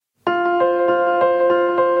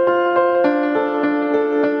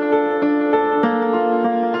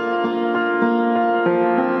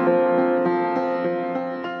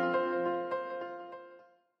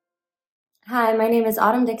name is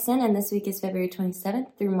Autumn Dixon, and this week is February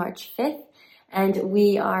 27th through March 5th, and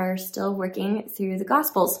we are still working through the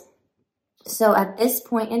Gospels. So at this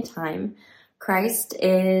point in time, Christ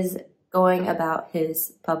is going about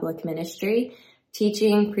his public ministry,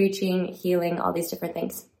 teaching, preaching, healing, all these different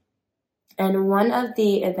things. And one of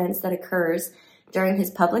the events that occurs during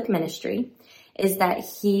his public ministry is that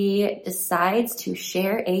he decides to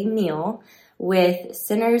share a meal with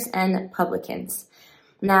sinners and publicans.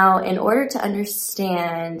 Now, in order to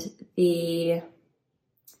understand the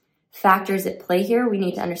factors at play here, we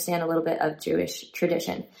need to understand a little bit of Jewish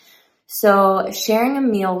tradition. So sharing a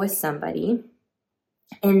meal with somebody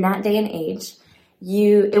in that day and age,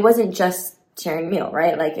 it wasn't just sharing a meal,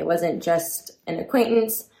 right? Like it wasn't just an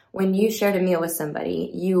acquaintance. When you shared a meal with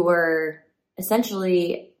somebody, you were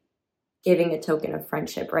essentially giving a token of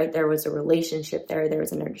friendship, right? There was a relationship there. There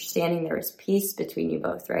was an understanding. There was peace between you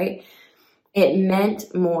both, right? It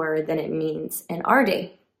meant more than it means in our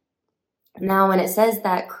day. Now, when it says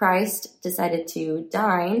that Christ decided to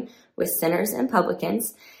dine with sinners and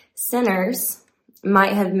publicans, sinners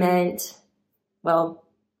might have meant,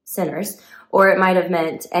 sinners, or it might have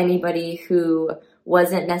meant anybody who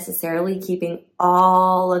wasn't necessarily keeping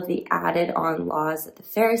all of the added on laws that the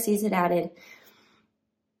Pharisees had added.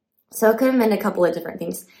 So it could have meant a couple of different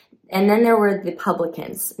things. And then there were the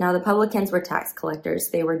publicans. Now, the publicans were tax collectors.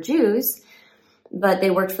 They were Jews, but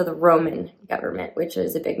they worked for the Roman government, which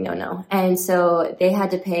was a big no-no. And so they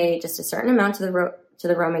had to pay just a certain amount to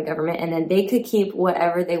the Roman government, and then they could keep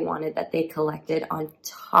whatever they wanted that they collected on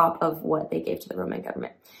top of what they gave to the Roman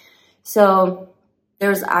government. So there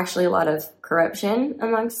was actually a lot of corruption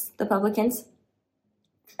amongst the publicans.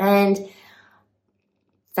 And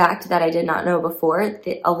fact that I did not know before,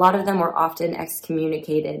 a lot of them were often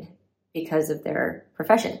excommunicated because of their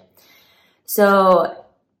profession. So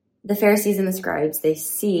the Pharisees and the scribes, they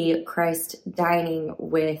see Christ dining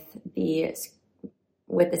with the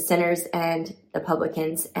sinners and the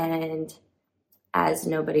publicans, and as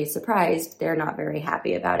nobody's surprised, they're not very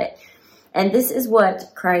happy about it. And this is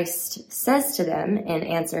what Christ says to them in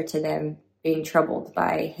answer to them being troubled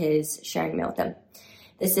by his sharing meal with them.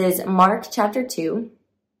 This is Mark chapter 2,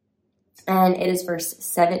 and it is verse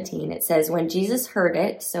 17. It says, when Jesus heard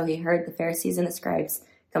it, so he heard the Pharisees and the scribes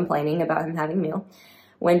complaining about him having meal.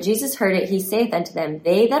 When Jesus heard it, he saith unto them,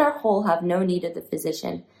 they that are whole have no need of the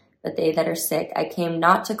physician, but they that are sick. I came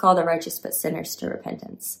not to call the righteous, but sinners to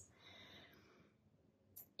repentance.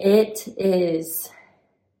 It is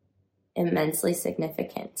immensely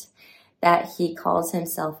significant that he calls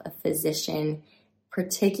himself a physician,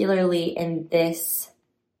 particularly in this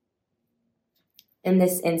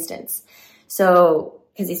instance. So,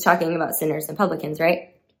 because he's talking about sinners and publicans,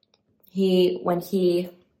 right? When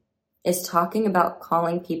he is talking about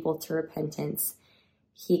calling people to repentance,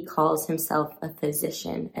 he calls himself a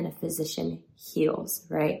physician, and a physician heals,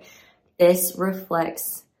 right? This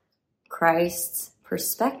reflects Christ's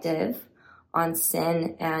perspective on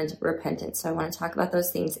sin and repentance. So I want to talk about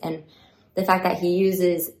those things and the fact that he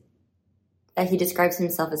describes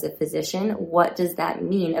himself as a physician. What does that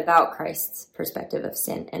mean about Christ's perspective of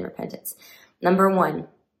sin and repentance? Number one,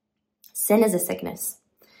 sin is a sickness.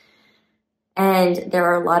 And there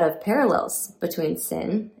are a lot of parallels between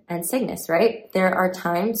sin and sickness, right? There are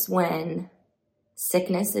times when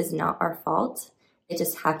sickness is not our fault. It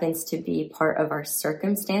just happens to be part of our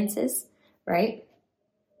circumstances, right?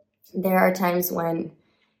 There are times when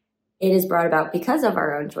it is brought about because of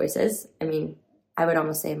our own choices. I mean, I would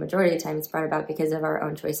almost say a majority of the time it's brought about because of our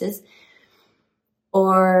own choices.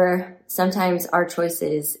 Or sometimes our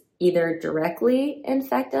choices either directly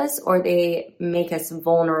infect us or they make us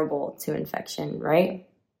vulnerable to infection, right?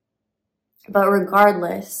 But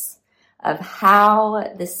regardless of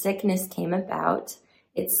how the sickness came about,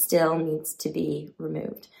 it still needs to be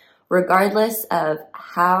removed. Regardless of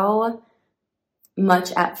how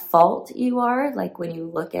much at fault you are, like when you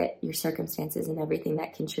look at your circumstances and everything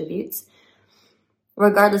that contributes,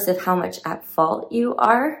 regardless of how much at fault you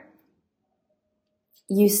are,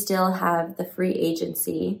 you still have the free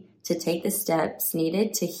agency to take the steps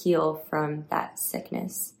needed to heal from that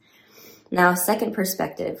sickness. Now, second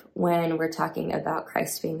perspective, when we're talking about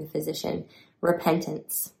Christ being the physician,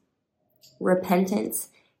 repentance. Repentance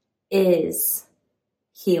is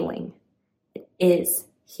healing. It is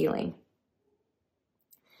healing.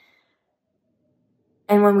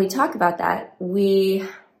 And when we talk about that, there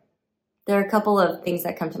are a couple of things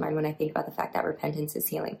that come to mind when I think about the fact that repentance is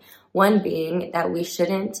healing. One being that we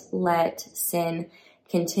shouldn't let sin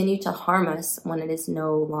continue to harm us when it is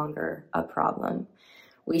no longer a problem.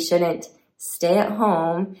 We shouldn't stay at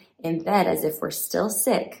home in bed as if we're still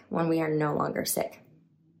sick when we are no longer sick.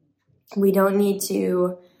 We don't need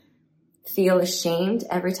to feel ashamed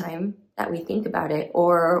every time that we think about it,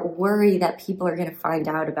 or worry that people are going to find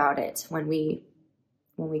out about it when we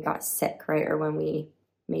got sick, right? Or when we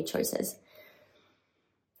made choices.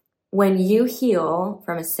 When you heal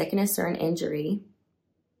from a sickness or an injury,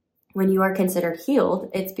 when you are considered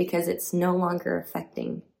healed, it's because it's no longer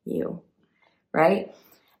affecting you, right?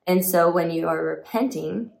 And so when you are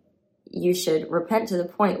repenting, you should repent to the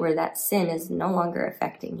point where that sin is no longer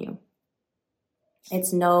affecting you.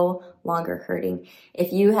 It's no longer hurting.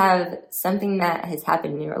 If you have something that has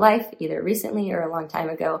happened in your life, either recently or a long time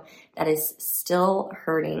ago, that is still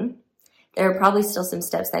hurting, there are probably still some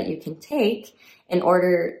steps that you can take in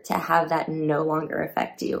order to have that no longer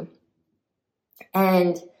affect you.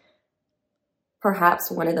 And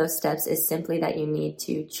perhaps one of those steps is simply that you need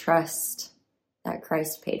to trust that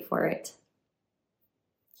Christ paid for it,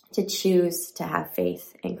 to choose to have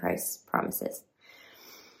faith in Christ's promises.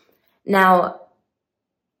 Now,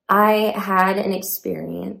 I had an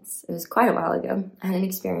experience, it was quite a while ago, I had an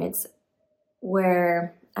experience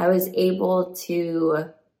where I was able to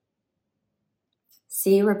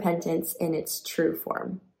see repentance in its true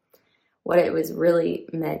form, what it was really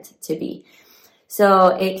meant to be. So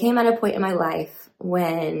it came at a point in my life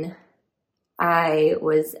when I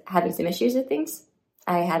was having some issues with things.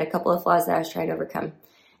 I had a couple of flaws that I was trying to overcome,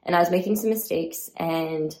 and I was making some mistakes,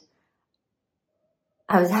 and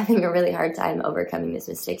I was having a really hard time overcoming these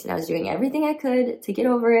mistakes, and I was doing everything I could to get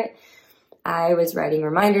over it. I was writing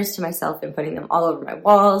reminders to myself and putting them all over my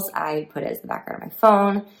walls. I put it as the background of my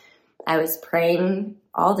phone. I was praying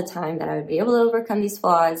all the time that I would be able to overcome these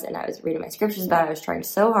flaws, and I was reading my scriptures about it. I was trying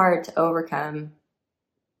so hard to overcome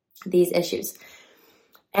these issues.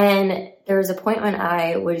 And there was a point when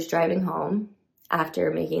I was driving home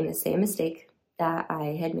after making the same mistake that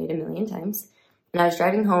I had made a million times. And I was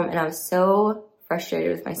driving home, and I was so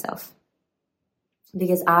frustrated with myself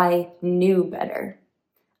because I knew better.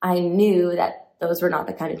 I knew that those were not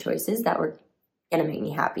the kind of choices that were going to make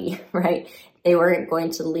me happy, right? They weren't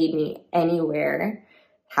going to lead me anywhere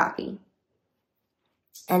happy.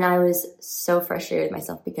 And I was so frustrated with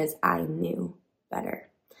myself because I knew better.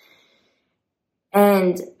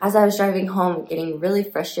 And as I was driving home, getting really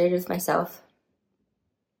frustrated with myself,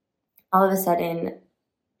 all of a sudden,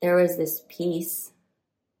 there was this peace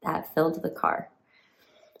that filled the car.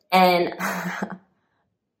 And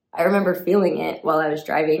I remember feeling it while I was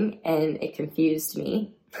driving, and it confused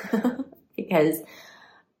me because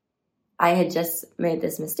I had just made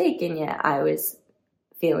this mistake, and yet I was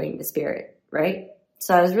feeling the Spirit, right?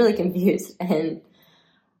 So I was really confused, and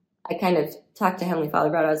I kind of talked to Heavenly Father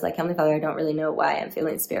about it. I was like, Heavenly Father, I don't really know why I'm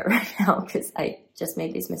feeling the Spirit right now because I just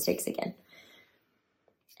made these mistakes again.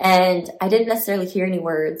 And I didn't necessarily hear any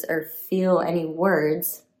words or feel any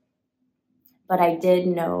words, but I did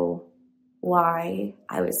know why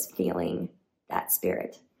I was feeling that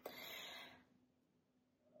Spirit.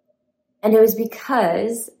 And it was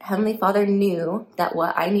because Heavenly Father knew that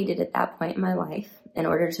what I needed at that point in my life, in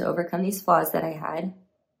order to overcome these flaws that I had,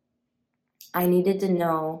 I needed to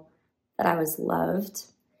know that I was loved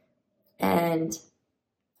and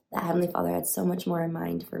that Heavenly Father had so much more in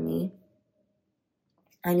mind for me.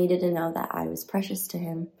 I needed to know that I was precious to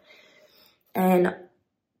Him. And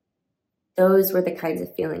those were the kinds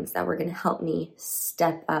of feelings that were going to help me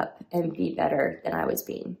step up and be better than I was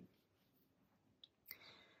being.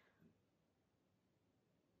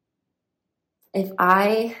 If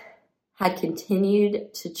I had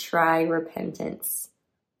continued to try repentance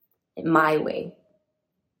my way,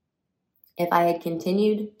 if I had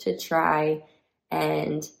continued to try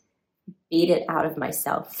and beat it out of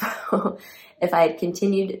myself, if I had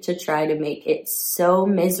continued to try to make it so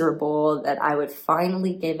miserable that I would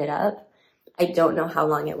finally give it up, I don't know how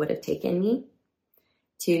long it would have taken me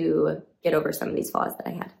to get over some of these flaws that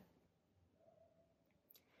I had.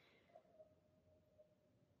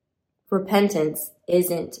 Repentance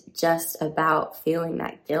isn't just about feeling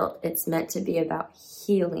that guilt. It's meant to be about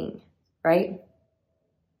healing, right?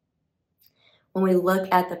 When we look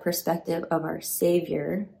at the perspective of our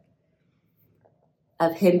Savior,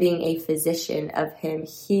 of Him being a physician, of Him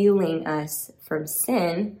healing us from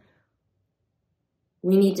sin,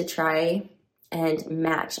 we need to try and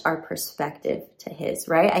match our perspective to His,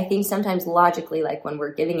 right? I think sometimes logically, like when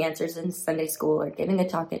we're giving answers in Sunday school or giving a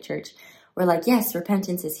talk at church, we're like, yes,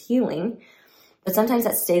 repentance is healing, but sometimes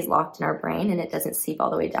that stays locked in our brain and it doesn't seep all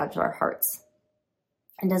the way down to our hearts.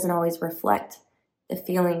 It doesn't always reflect the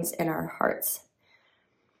feelings in our hearts.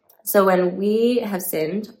 So when we have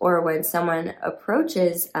sinned, or when someone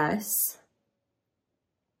approaches us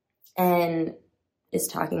and is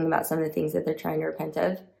talking about some of the things that they're trying to repent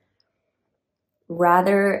of,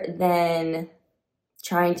 rather than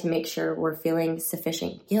trying to make sure we're feeling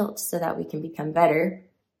sufficient guilt so that we can become better,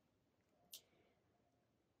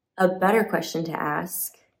 a better question to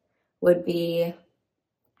ask would be,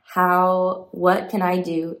 what can I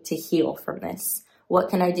do to heal from this? What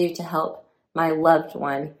can I do to help my loved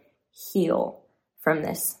one heal from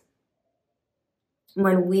this?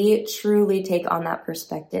 When we truly take on that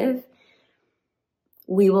perspective,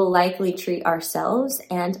 we will likely treat ourselves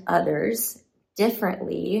and others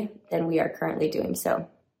differently than we are currently doing so.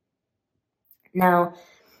 Now,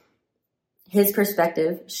 his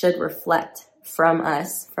perspective should reflect from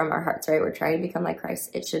us, from our hearts, right? We're trying to become like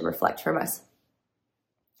Christ. It should reflect from us.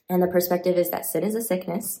 And the perspective is that sin is a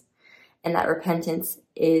sickness and that repentance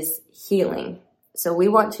is healing. So we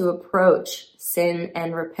want to approach sin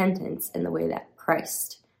and repentance in the way that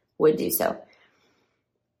Christ would do so.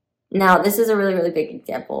 Now, this is a really, really big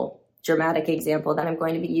example, dramatic example that I'm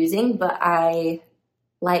going to be using, but I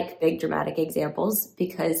like big dramatic examples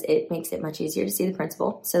because it makes it much easier to see the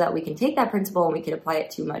principle so that we can take that principle and we can apply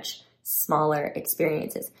it to much smaller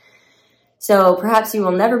experiences. So perhaps you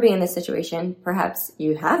will never be in this situation. Perhaps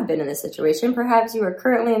you have been in this situation. Perhaps you are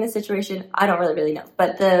currently in this situation. I don't really know.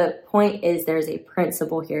 But the point is there's a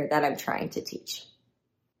principle here that I'm trying to teach.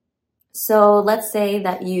 So let's say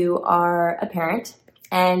that you are a parent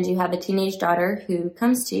and you have a teenage daughter who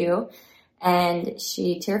comes to you and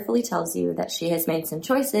she tearfully tells you that she has made some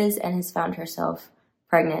choices and has found herself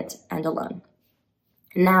pregnant and alone.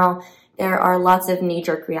 Now, there are lots of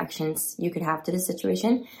knee-jerk reactions you could have to this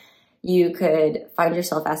situation. You could find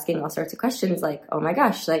yourself asking all sorts of questions like, oh my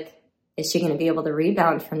gosh, like, is she going to be able to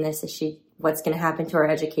rebound from this? What's going to happen to her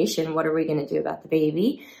education? What are we going to do about the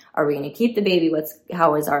baby? Are we going to keep the baby?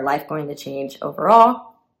 How is our life going to change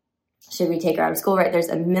overall? Should we take her out of school? Right? There's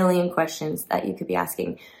a million questions that you could be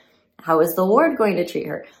asking. How is the ward going to treat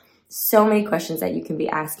her? So many questions that you can be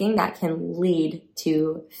asking that can lead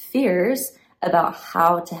to fears about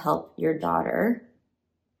how to help your daughter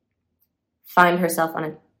find herself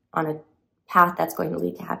on a path that's going to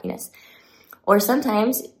lead to happiness. Or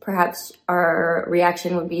sometimes, perhaps our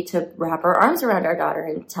reaction would be to wrap our arms around our daughter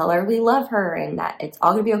and tell her we love her and that it's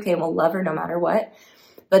all going to be okay and we'll love her no matter what.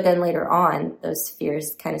 But then later on, those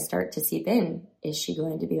fears kind of start to seep in. Is she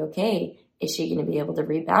going to be okay? Is she going to be able to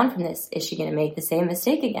rebound from this? Is she going to make the same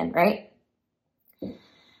mistake again, right?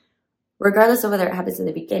 Regardless of whether it happens in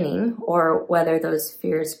the beginning or whether those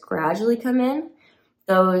fears gradually come in,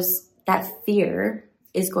 that fear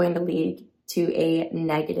is going to lead to a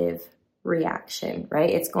negative reaction, right?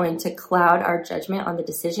 It's going to cloud our judgment on the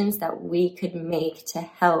decisions that we could make to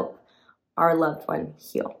help our loved one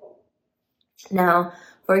heal. Now,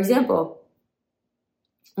 for example,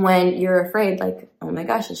 when you're afraid, like, oh my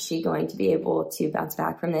gosh, is she going to be able to bounce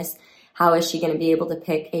back from this? How is she going to be able to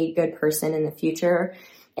pick a good person in the future?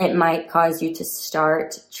 It might cause you to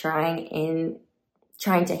start trying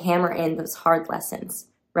to hammer in those hard lessons,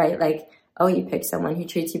 right? Like, oh, you pick someone who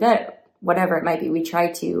treats you better, whatever it might be. We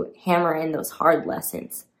try to hammer in those hard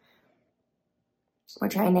lessons. We're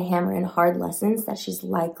trying to hammer in hard lessons that she's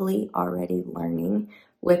likely already learning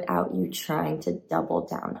without you trying to double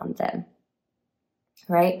down on them,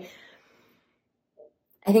 right?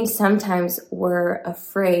 I think sometimes we're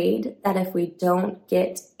afraid that if we don't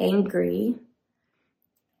get angry,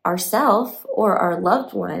 ourselves or our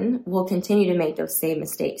loved one will continue to make those same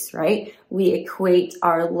mistakes, right? We equate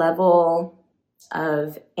our level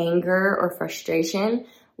of anger or frustration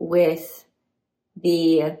with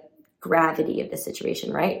the gravity of the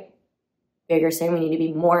situation, right? Bigger saying we need to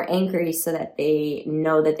be more angry so that they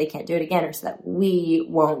know that they can't do it again or so that we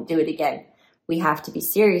won't do it again. We have to be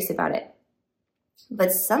serious about it.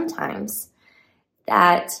 But sometimes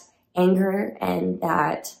that anger and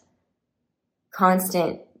that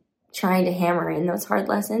constant trying to hammer in those hard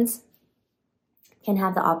lessons can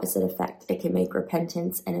have the opposite effect. It can make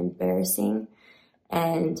repentance an embarrassing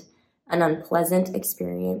and an unpleasant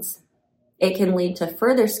experience. It can lead to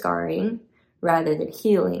further scarring rather than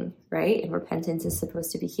healing, right? And repentance is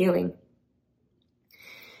supposed to be healing.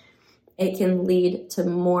 It can lead to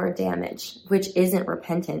more damage, which isn't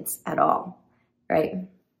repentance at all, right?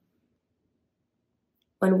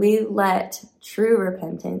 When we let true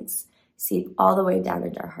repentance seep all the way down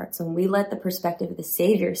into our hearts, when we let the perspective of the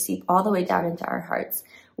Savior seep all the way down into our hearts,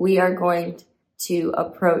 we are going to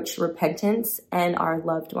approach repentance and our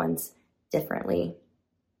loved ones differently.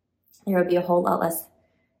 There will be a whole lot less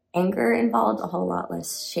anger involved, a whole lot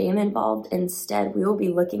less shame involved. Instead, we will be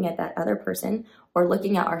looking at that other person or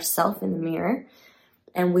looking at ourselves in the mirror,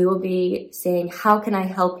 and we will be saying, how can I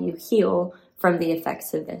help you heal from the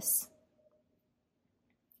effects of this?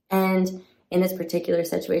 And in this particular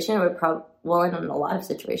situation, it would probably, well, in a lot of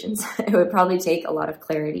situations, it would probably take a lot of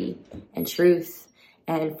clarity and truth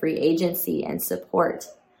and free agency and support.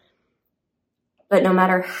 But no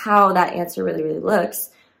matter how that answer really, really looks,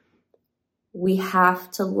 we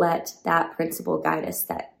have to let that principle guide us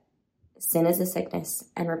that sin is a sickness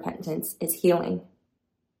and repentance is healing.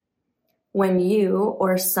 When you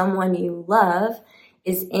or someone you love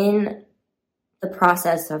is in the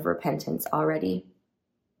process of repentance already,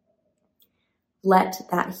 let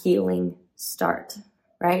that healing start,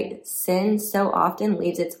 right? Sin so often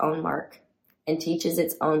leaves its own mark and teaches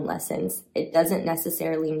its own lessons. It doesn't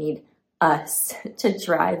necessarily need us to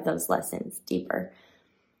drive those lessons deeper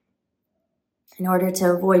in order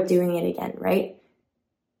to avoid doing it again, right?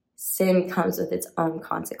 Sin comes with its own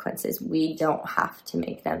consequences. We don't have to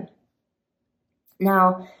make them.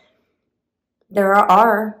 Now, there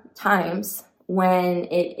are times when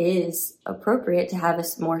it is appropriate to have a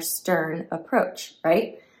more stern approach,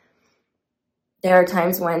 right? There are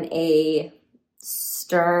times when a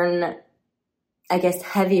stern, I guess,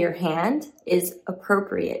 heavier hand is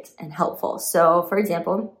appropriate and helpful. So, for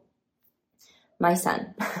example, my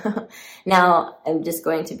son. Now, I'm just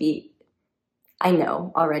going to be, I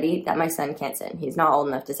know already that my son can't sin. He's not old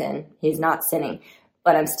enough to sin. He's not sinning.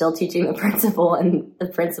 But I'm still teaching the principle, and the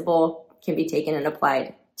principle can be taken and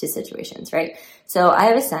applied to situations, right? So I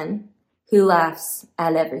have a son who laughs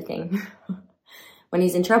at everything. When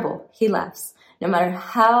he's in trouble, he laughs. No matter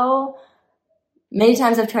how many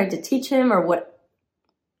times I've tried to teach him or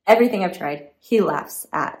everything I've tried, he laughs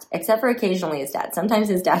at, except for occasionally his dad. Sometimes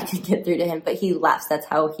his dad can get through to him, but he laughs. That's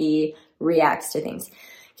how he reacts to things.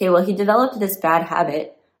 Okay, well, he developed this bad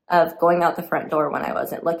habit of going out the front door when I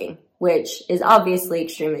wasn't looking, which is obviously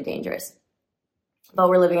extremely dangerous. But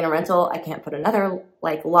we're living in a rental. I can't put another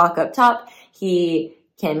lock up top. He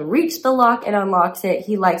can reach the lock and unlocks it.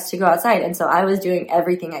 He likes to go outside. And so I was doing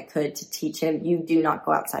everything I could to teach him, you do not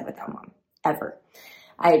go outside without mom, ever.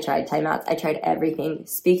 I tried timeouts. I tried everything,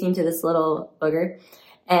 speaking to this little booger.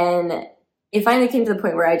 And it finally came to the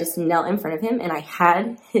point where I just knelt in front of him and I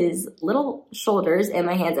had his little shoulders in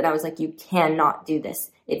my hands and I was like, you cannot do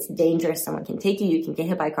this. It's dangerous. Someone can take you. You can get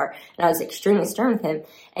hit by a car. And I was extremely stern with him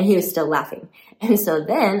and he was still laughing. And so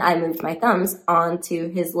then I moved my thumbs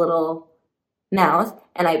onto his little mouth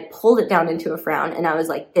and I pulled it down into a frown and I was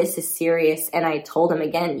like, this is serious. And I told him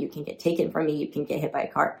again, you can get taken from me. You can get hit by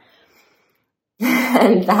a car.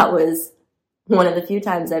 And that was one of the few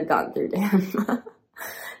times I've gotten through to him.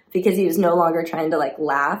 Because he was no longer trying to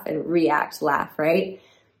laugh and laugh, right?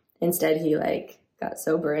 Instead, he got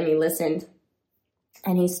sober and he listened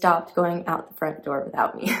and he stopped going out the front door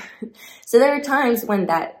without me. So there are times when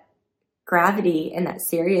that gravity and that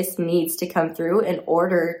serious needs to come through in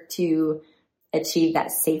order to achieve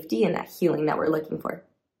that safety and that healing that we're looking for.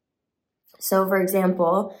 So for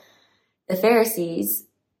example, the Pharisees,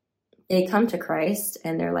 they come to Christ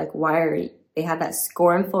and they're like, they have that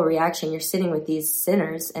scornful reaction. You're sitting with these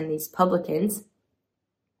sinners and these publicans.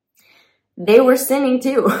 They were sinning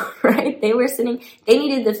too, right? They were sinning. They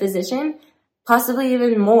needed the physician, possibly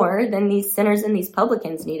even more than these sinners and these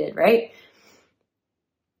publicans needed, right?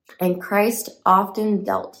 And Christ often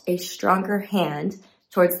dealt a stronger hand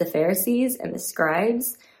towards the Pharisees and the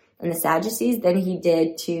scribes and the Sadducees than he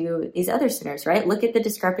did to these other sinners, right? Look at the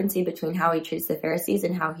discrepancy between how he treats the Pharisees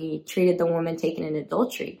and how he treated the woman taken in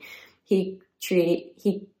adultery. He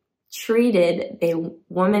treated a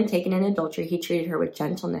woman taken in adultery, he treated her with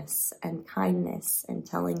gentleness and kindness and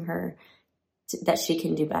telling her that she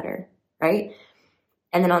can do better, right?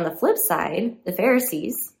 And then on the flip side, the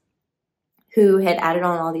Pharisees, who had added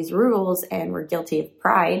on all these rules and were guilty of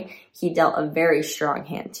pride, he dealt a very strong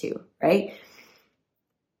hand to, right?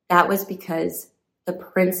 That was because the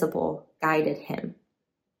principle guided him.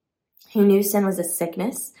 He knew sin was a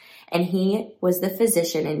sickness, and he was the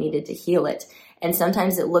physician and needed to heal it. And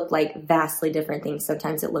sometimes it looked like vastly different things.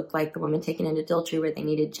 Sometimes it looked like the woman taken in adultery where they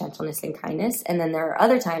needed gentleness and kindness. And then there are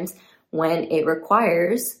other times when it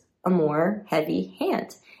requires a more heavy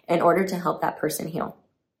hand in order to help that person heal.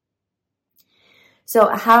 So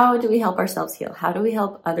how do we help ourselves heal? How do we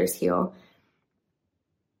help others heal?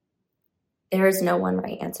 There is no one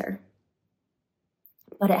right answer.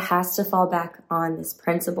 But it has to fall back on this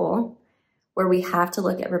principle where we have to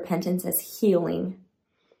look at repentance as healing.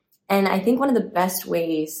 And I think one of the best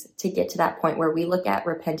ways to get to that point where we look at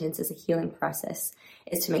repentance as a healing process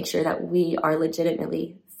is to make sure that we are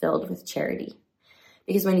legitimately filled with charity.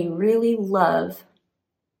 Because when you really love,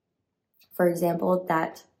 for example,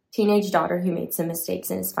 that teenage daughter who made some mistakes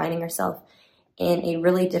and is finding herself in a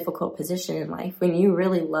really difficult position in life, when you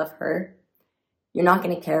really love her, you're not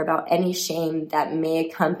going to care about any shame that may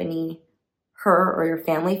accompany her or your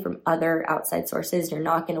family from other outside sources. You're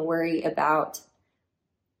not going to worry about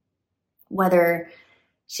whether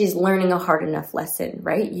she's learning a hard enough lesson,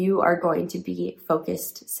 right? You are going to be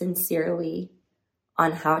focused sincerely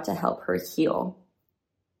on how to help her heal.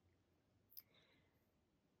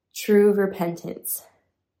 True repentance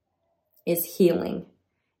is healing.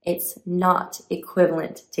 It's not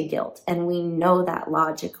equivalent to guilt. And we know that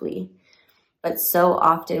logically. But so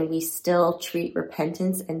often we still treat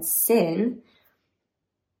repentance and sin,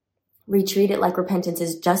 we treat it like repentance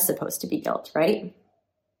is just supposed to be guilt, right?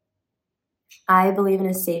 I believe in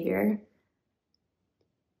a Savior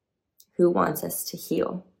who wants us to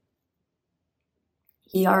heal.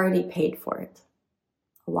 He already paid for it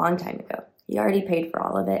a long time ago. He already paid for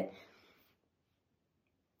all of it.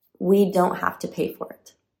 We don't have to pay for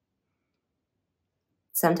it.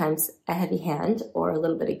 Sometimes a heavy hand or a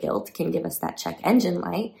little bit of guilt can give us that check engine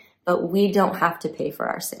light, but we don't have to pay for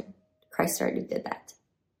our sin. Christ already did that.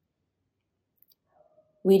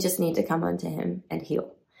 We just need to come unto him and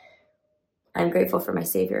heal. I'm grateful for my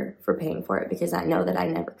Savior for paying for it because I know that I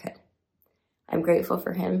never could. I'm grateful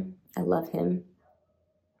for him. I love him.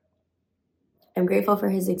 I'm grateful for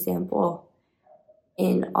his example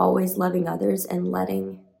in always loving others and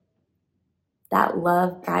letting that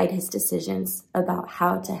love guide his decisions about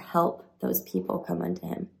how to help those people come unto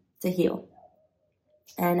him to heal.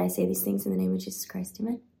 And I say these things in the name of Jesus Christ.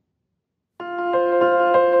 Amen.